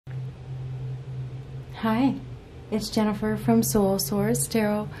Hi, it's Jennifer from Soul Source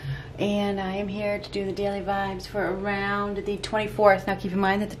Tarot, and I am here to do the daily vibes for around the 24th. Now keep in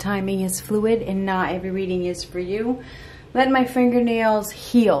mind that the timing is fluid and not every reading is for you. Let my fingernails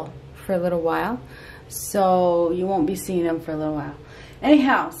heal for a little while, so you won't be seeing them for a little while.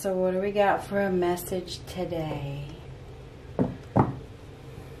 Anyhow, so what do we got for a message today?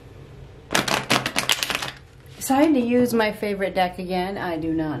 Decided to use my favorite deck again. I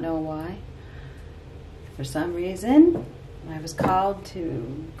do not know why. For some reason, I was called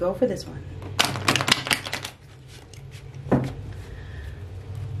to go for this one.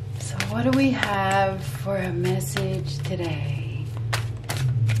 So what do we have for a message today?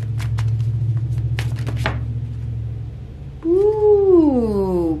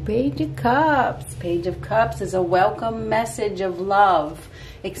 Ooh, Page of Cups. Page of Cups is a welcome message of love,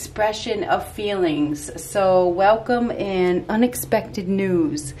 expression of feelings. So welcome and unexpected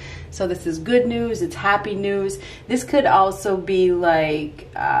news. So this is good news, it's happy news. This could also be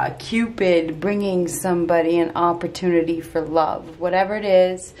like Cupid bringing somebody an opportunity for love. Whatever it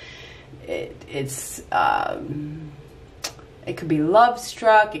is, it could be love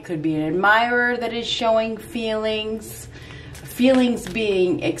struck, it could be an admirer that is showing feelings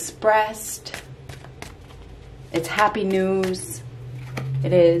being expressed. It's happy news.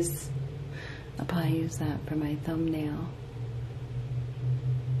 It is. I'll probably use that for my thumbnail.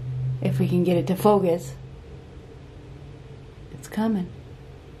 If we can get it to focus. It's coming.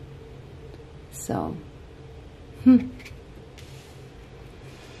 So.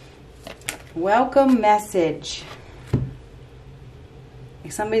 Welcome message.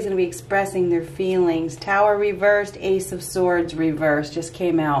 Like somebody's going to be expressing their feelings. Tower reversed, Ace of Swords reversed just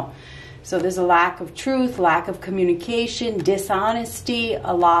came out. So there's a lack of truth, lack of communication, dishonesty,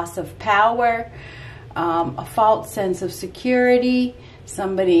 a loss of power, a false sense of security.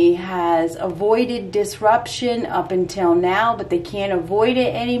 Somebody has avoided disruption up until now, but they can't avoid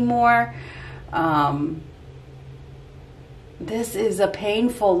it anymore. This is a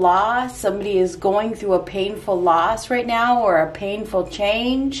painful loss. Somebody is going through a painful loss right now, or a painful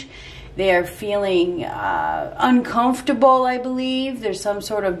change. They are feeling uncomfortable, I believe. There's some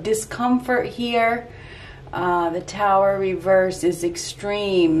sort of discomfort here. The Tower reverse is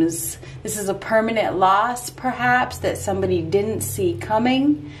extremes. This is a permanent loss, perhaps, that somebody didn't see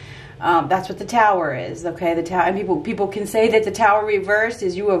coming. That's what the Tower is, okay? The Tower, and people can say that the Tower reverse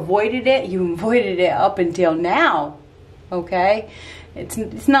is you avoided it. You avoided it up until now, okay?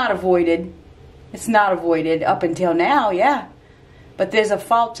 It's not avoided. It's not avoided up until now, yeah. But there's a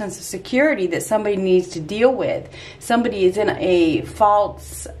false sense of security that somebody needs to deal with. Somebody is in a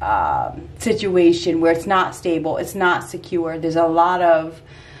false situation where it's not stable, it's not secure. There's a lot of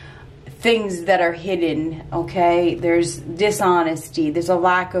things that are hidden, okay? There's dishonesty, there's a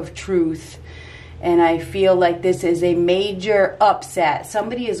lack of truth. And I feel like this is a major upset.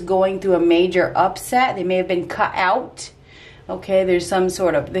 Somebody is going through a major upset. They may have been cut out, okay? There's some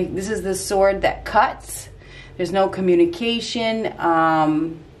sort of, this is the sword that cuts. There's no communication.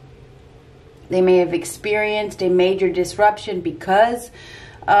 They may have experienced a major disruption because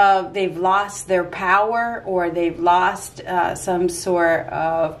they've lost their power, or they've lost some sort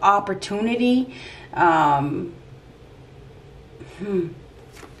of opportunity.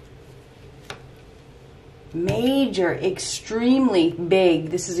 Major, extremely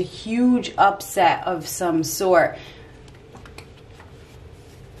big. This is a huge upset of some sort.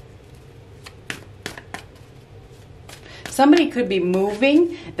 Somebody could be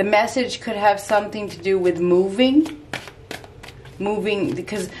moving. The message could have something to do with moving. Moving,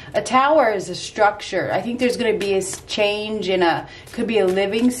 because a tower is a structure. I think there's going to be a change in could be a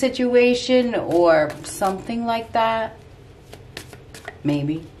living situation or something like that.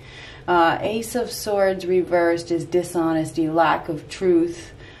 Maybe. Ace of Swords reversed is dishonesty, lack of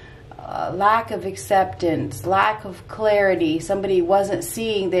truth, lack of acceptance, lack of clarity. Somebody wasn't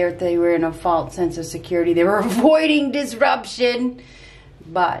seeing they were in a false sense of security. They were avoiding disruption.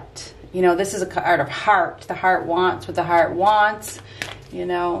 But, you know, this is a card of heart. The heart wants what the heart wants. You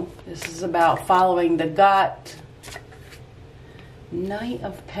know, this is about following the gut. Knight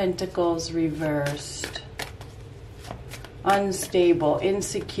of Pentacles reversed. Unstable,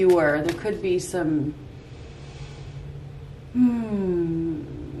 insecure. There could be some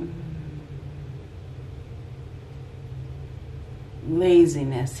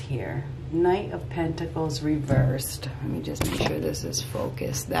laziness here. Knight of Pentacles reversed. Let me just make sure this is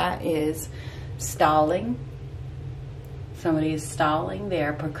focused. That is stalling. Somebody is stalling. They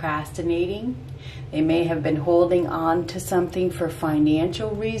are procrastinating. They may have been holding on to something for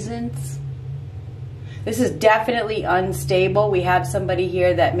financial reasons. This is definitely unstable. We have somebody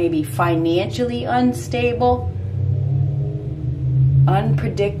here that may be financially unstable,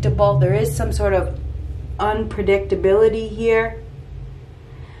 unpredictable. There is some sort of unpredictability here.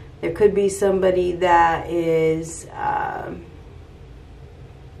 There could be somebody that is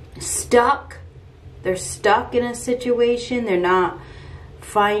stuck. They're stuck in a situation. They're not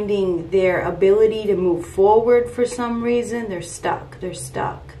finding their ability to move forward for some reason. They're stuck. They're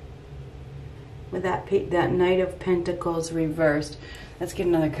stuck. With that Knight of Pentacles reversed. Let's get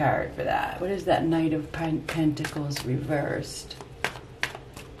another card for that. What is that Knight of Pentacles reversed?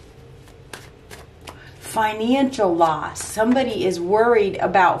 Financial loss. Somebody is worried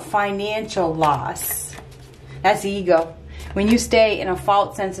about financial loss. That's ego. When you stay in a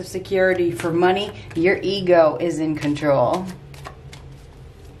false sense of security for money, your ego is in control.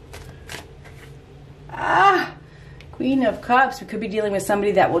 Queen of Cups. We could be dealing with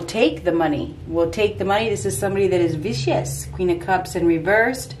somebody that will take the money. This is somebody that is vicious. Queen of Cups in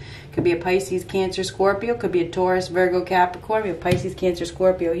reversed. Could be a Pisces, Cancer, Scorpio. Could be a Taurus, Virgo, Capricorn. We have Pisces, Cancer,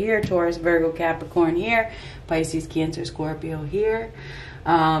 Scorpio here. Taurus, Virgo, Capricorn here. Pisces, Cancer, Scorpio here.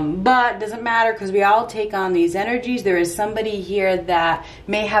 But it doesn't matter because we all take on these energies. There is somebody here that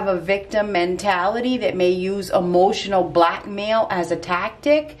may have a victim mentality, that may use emotional blackmail as a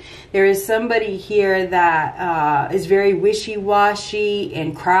tactic. There is somebody here that is very wishy-washy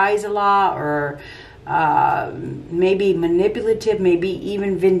and cries a lot, or maybe manipulative, maybe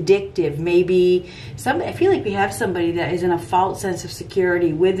even vindictive. Maybe I feel like we have somebody that is in a false sense of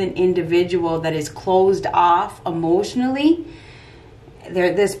security with an individual that is closed off emotionally.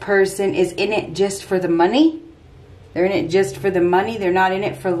 This person is in it just for the money. They're in it just for the money. They're not in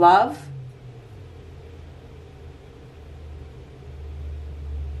it for love.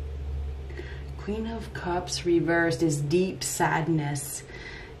 Queen of Cups reversed is deep sadness,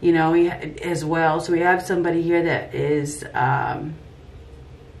 you know, as well. So we have somebody here that is, I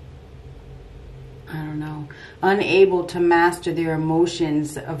don't know, unable to master their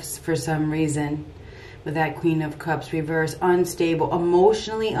emotions for some reason. With that Queen of Cups reverse, unstable,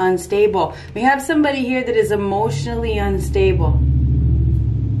 emotionally unstable. We have somebody here that is emotionally unstable.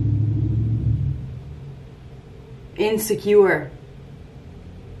 Insecure.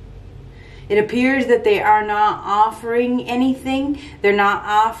 It appears that they are not offering anything. They're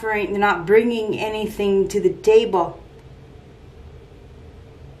not bringing anything to the table.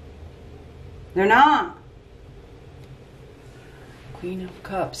 They're not. Queen of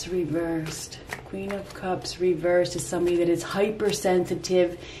Cups reversed. Queen of Cups reversed is somebody that is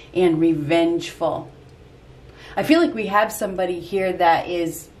hypersensitive and revengeful. I feel like we have somebody here that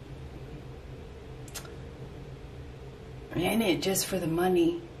is in it just for the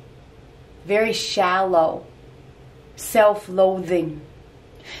money. Very shallow. Self-loathing.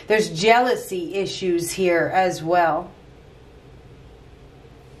 There's jealousy issues here as well.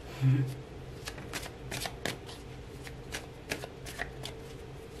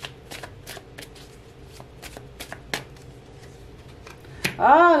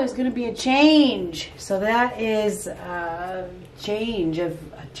 Oh, there's going to be a change. So that is a change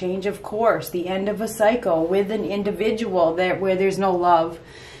of course, the end of a cycle with an individual where there's no love.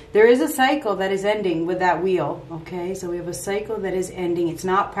 There is a cycle that is ending with that wheel. Okay, so we have a cycle that is ending. It's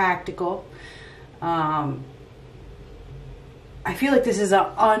not practical. I feel like this is an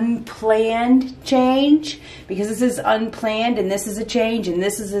unplanned change, because this is unplanned and this is a change and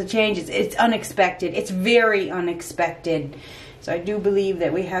this is a change. It's unexpected. It's very unexpected. So I do believe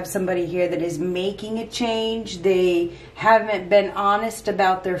that we have somebody here that is making a change. They haven't been honest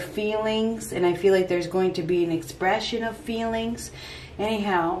about their feelings, and I feel like there's going to be an expression of feelings.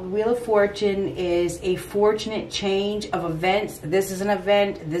 Anyhow, Wheel of Fortune is a fortunate change of events. This is an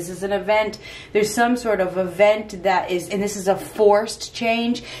event. This is an event. There's some sort of event that is, and this is a forced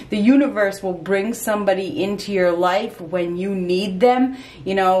change. The universe will bring somebody into your life when you need them.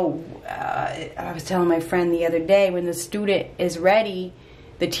 You know, I was telling my friend the other day, when the student is ready,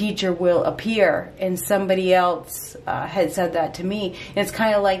 the teacher will appear, and somebody else had said that to me. And it's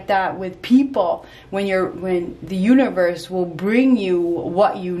kind of like that with people. When the universe will bring you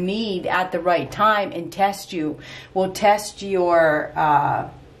what you need at the right time and test you, will test your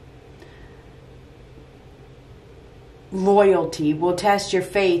loyalty, will test your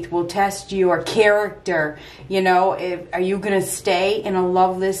faith, will test your character. You know, are you going to stay in a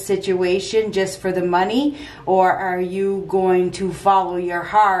loveless situation just for the money, or are you going to follow your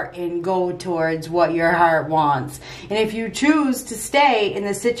heart and go towards what your heart wants? And if you choose to stay in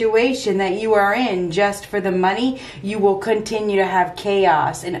the situation that you are in just for the money, you will continue to have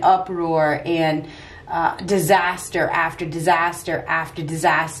chaos and uproar and disaster after disaster after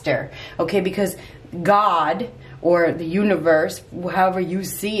disaster. Okay, because God or the universe, however you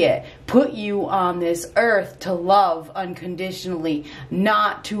see it, put you on this earth to love unconditionally,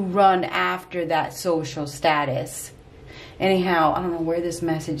 not to run after that social status. Anyhow, I don't know where this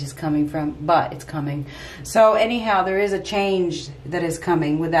message is coming from, but it's coming. So anyhow, there is a change that is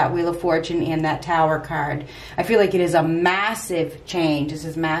coming with that Wheel of Fortune and that Tower card. I feel like it is a massive change. This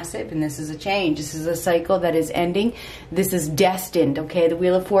is massive and this is a change. This is a cycle that is ending. This is destined, okay? The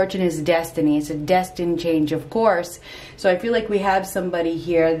Wheel of Fortune is destiny. It's a destined change, of course. So I feel like we have somebody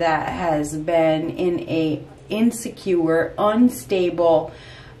here that has been in a insecure, unstable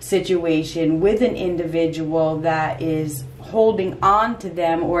situation with an individual that is holding on to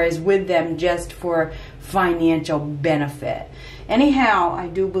them or is with them just for financial benefit. Anyhow, I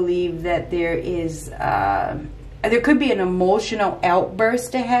do believe that there is there could be an emotional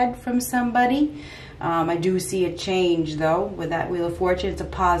outburst ahead from somebody. I do see a change though with that Wheel of Fortune. It's a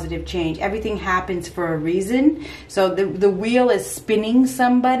positive change. Everything happens for a reason. So the wheel is spinning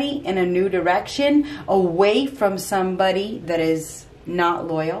somebody in a new direction, away from somebody that is not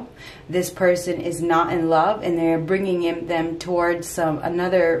loyal. This person is not in love, and they're bringing them towards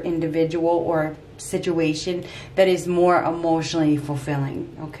another individual or situation that is more emotionally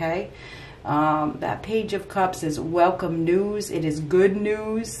fulfilling. Okay, that Page of Cups is welcome news. It is good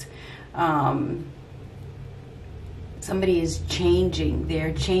news. Somebody is changing.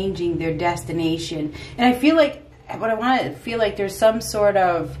 They're changing their destination, and I feel like there's some sort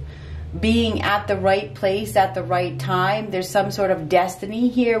of being at the right place at the right time. There's some sort of destiny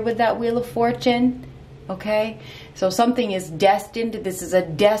here with that Wheel of Fortune. Okay, so something is destined. This is a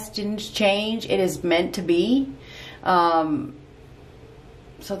destined change. It is meant to be. So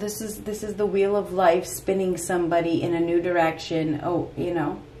this is the wheel of life spinning somebody in a new direction. Oh, you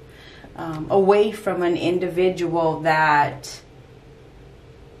know, away from an individual that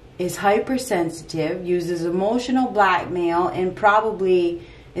is hypersensitive, uses emotional blackmail, and probably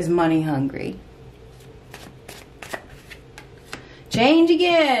is money hungry. Change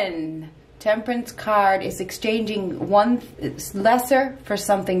again. Temperance card is exchanging one lesser for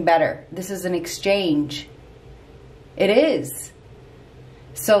something better. This is an exchange. It is.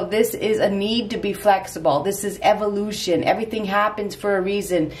 So this is a need to be flexible. This is evolution. Everything happens for a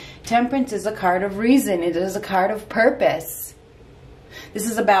reason. Temperance is a card of reason. It is a card of purpose.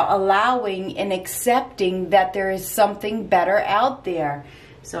 This is about allowing and accepting that there is something better out there.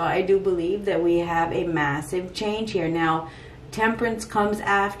 So I do believe that we have a massive change here. Now, Temperance comes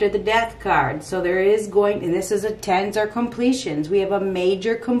after the Death card. So there is going, and this is a tens or completions. We have a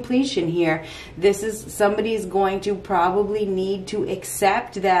major completion here. This is, somebody is going to probably need to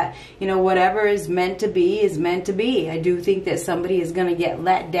accept that, you know, whatever is meant to be is meant to be. I do think that somebody is going to get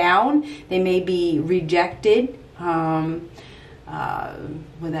let down. They may be rejected.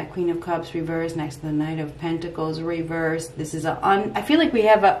 With that Queen of Cups reversed next to the Knight of Pentacles reversed. This is I feel like we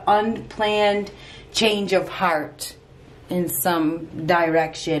have an unplanned change of heart in some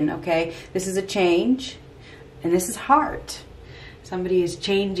direction, okay? This is a change, and this is heart. Somebody is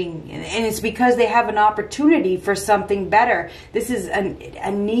changing, and it's because they have an opportunity for something better. This is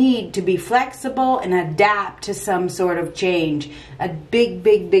a need to be flexible and adapt to some sort of change. A big,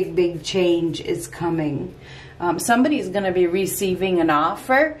 big, big, big change is coming. Somebody is going to be receiving an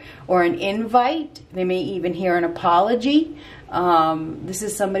offer or an invite. They may even hear an apology. This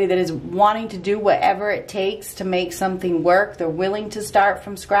is somebody that is wanting to do whatever it takes to make something work. They're willing to start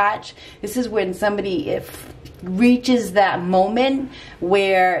from scratch. This is when somebody reaches that moment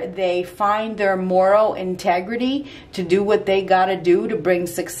where they find their moral integrity to do what they got to do to bring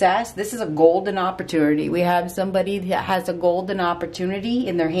success. This is a golden opportunity. We have somebody that has a golden opportunity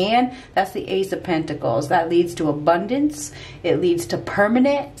in their hand. That's the Ace of Pentacles. That leads to abundance. It leads to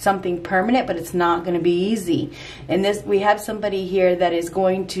something permanent, but it's not going to be easy. And this, we have somebody here that is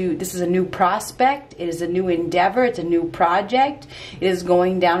going to, this is a new prospect. It is a new endeavor. It's a new project. It is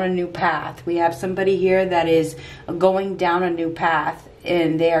going down a new path. We have somebody here that is going down a new path,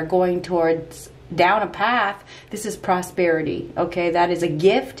 and they are going towards down a path. This is prosperity, okay? That is a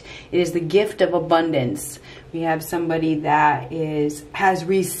gift. It is the gift of abundance. We have somebody that has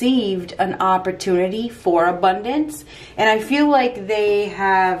received an opportunity for abundance, and I feel like they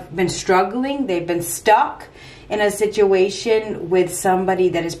have been struggling. They've been stuck in a situation with somebody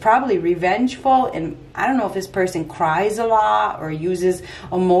that is probably revengeful, and I don't know if this person cries a lot or uses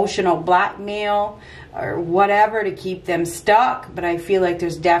emotional blackmail or whatever to keep them stuck, but I feel like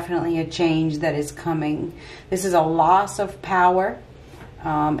there's definitely a change that is coming. This is a loss of power.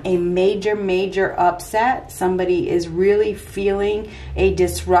 a major upset. Somebody is really feeling a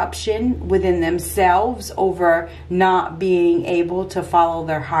disruption within themselves over not being able to follow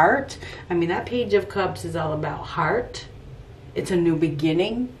their heart. I mean, that Page of Cups is all about heart. It's a new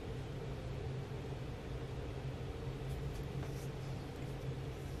beginning.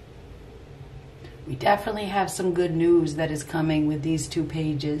 We definitely have some good news that is coming with these two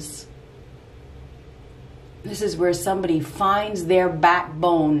pages. This is where somebody finds their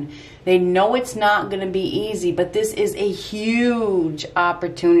backbone. They know it's not going to be easy, but this is a huge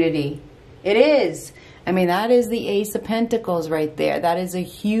opportunity. It is. I mean, that is the Ace of Pentacles right there. That is a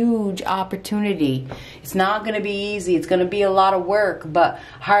huge opportunity. It's not going to be easy. It's going to be a lot of work, but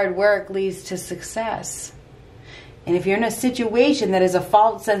hard work leads to success. And if you're in a situation that is a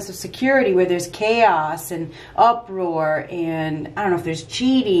false sense of security where there's chaos and uproar and I don't know if there's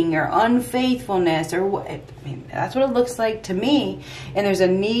cheating or unfaithfulness or what, I mean, that's what it looks like to me. And there's a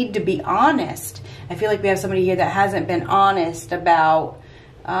need to be honest. I feel like we have somebody here that hasn't been honest about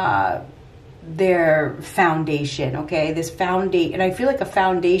their foundation, okay? This foundation, and I feel like a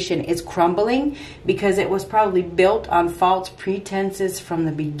foundation is crumbling because it was probably built on false pretenses from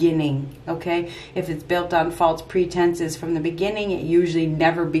the beginning, okay? If it's built on false pretenses from the beginning, it usually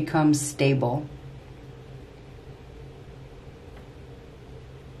never becomes stable.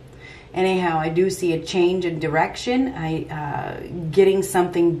 Anyhow, I do see a change in direction. Getting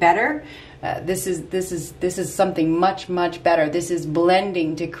something better. This is something much better. This is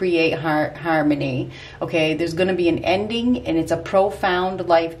blending to create harmony. Okay, there's going to be an ending, and it's a profound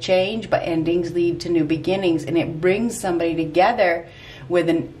life change. But endings lead to new beginnings, and it brings somebody together with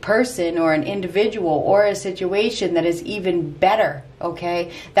a person or an individual or a situation that is even better.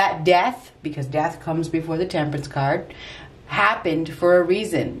 Okay, that death, because death comes before the Temperance card, happened for a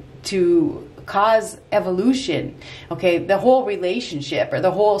reason, to cause evolution. Okay, the whole relationship or the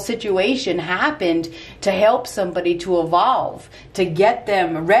whole situation happened to help somebody to evolve, to get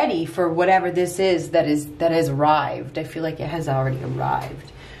them ready for whatever this is that has arrived. I feel like it has already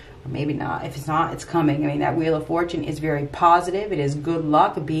arrived, or maybe not. If it's not, it's coming. I mean, that Wheel of Fortune is very positive. It is good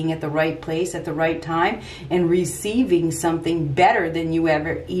luck, being at the right place at the right time and receiving something better than you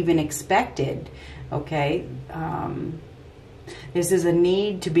ever even expected. Okay, this is a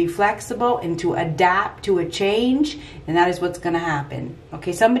need to be flexible and to adapt to a change, and that is what's going to happen.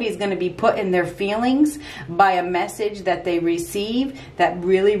 Okay, somebody is going to be put in their feelings by a message that they receive that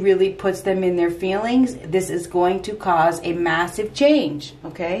really puts them in their feelings. This is going to cause a massive change.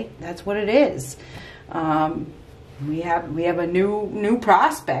 Okay, that's what it is. We have a new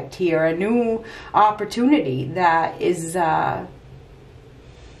prospect here, a new opportunity that is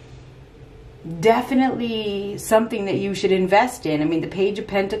definitely something that you should invest in. I mean, the Page of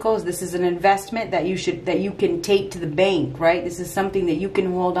Pentacles, this is an investment that you can take to the bank, right? This is something that you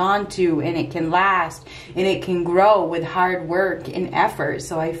can hold on to, and it can last and it can grow with hard work and effort.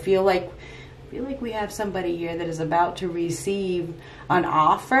 So I feel like we have somebody here that is about to receive an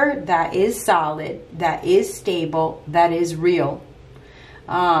offer that is solid, that is stable, that is real.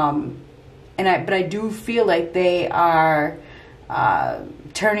 But I do feel like they are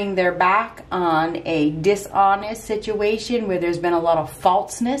turning their back on a dishonest situation where there's been a lot of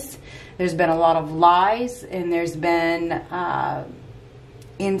falseness, there's been a lot of lies, and there's been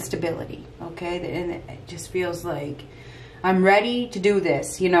instability. Okay, and it just feels like I'm ready to do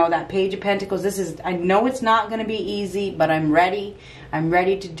this. You know, that Page of Pentacles, I know it's not going to be easy, but I'm ready. I'm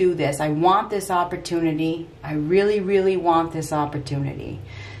ready to do this. I want this opportunity. I really want this opportunity.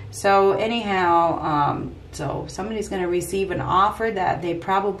 So anyhow, so somebody's going to receive an offer that they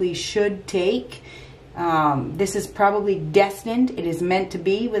probably should take. This is probably destined. It is meant to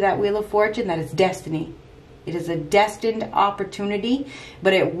be with that Wheel of Fortune. That is destiny. It is a destined opportunity,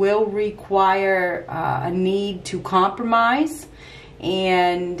 but it will require a need to compromise,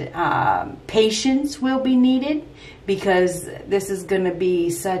 and patience will be needed, because this is going to be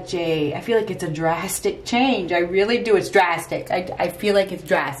such a, I feel like it's a drastic change. I really do. It's drastic. I feel like it's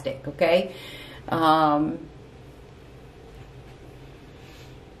drastic, okay?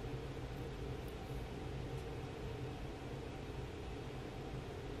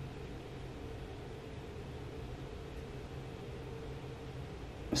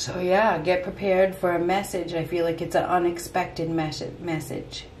 So yeah, get prepared for a message. I feel like it's an unexpected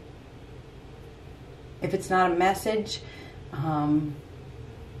message. If it's not a message, oh,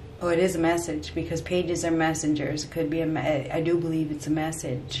 it is a message, because pages are messengers. It could be I do believe it's a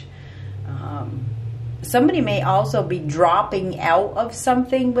message. Somebody may also be dropping out of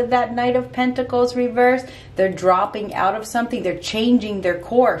something with that Knight of Pentacles reverse. They're dropping out of something. They're changing their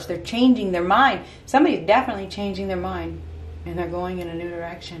course. They're changing their mind. Somebody's definitely changing their mind. And they're going in a new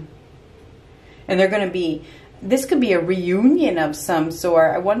direction. And they're going to be, this could be a reunion of some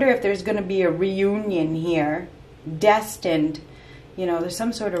sort. I wonder if there's going to be a reunion here. Destined. You know, there's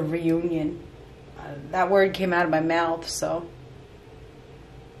some sort of reunion. That word came out of my mouth, so.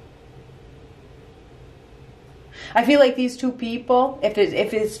 I feel like these two people, if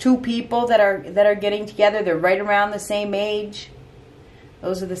it's two people that are getting together, they're right around the same age.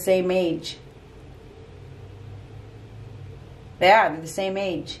 Those are the same age. They're the same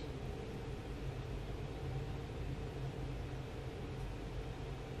age.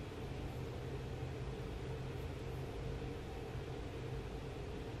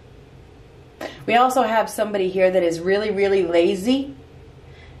 We also have somebody here that is really, really lazy,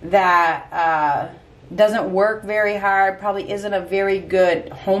 that doesn't work very hard, probably isn't a very good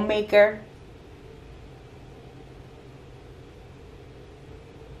homemaker.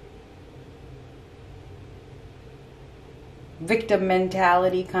 Victim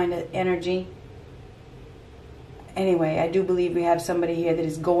mentality kind of energy. Anyway, I do believe we have somebody here that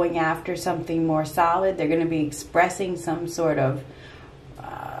is going after something more solid. They're going to be expressing some sort of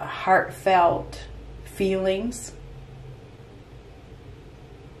heartfelt feelings.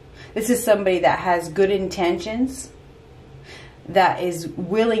 This is somebody that has good intentions, that is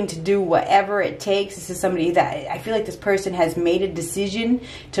willing to do whatever it takes. This is somebody that I feel like this person has made a decision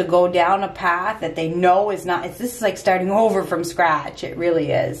to go down a path that they know is not, this is like starting over from scratch. It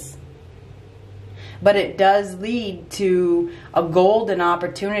really is. But it does lead to a golden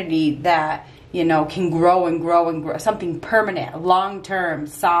opportunity that, you know, can grow and grow and grow. Something permanent, long-term,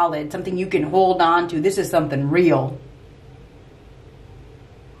 solid, something you can hold on to. This is something real.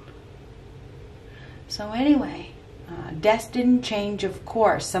 So anyway, destined change of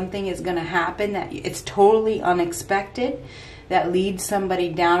course. Something is going to happen that it's totally unexpected, that leads somebody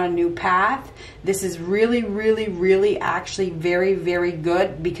down a new path. This is really, really, really actually very, very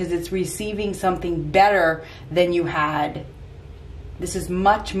good, because it's receiving something better than you had. This is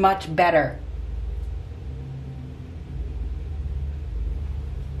much, much better.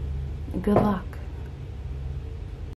 Good luck.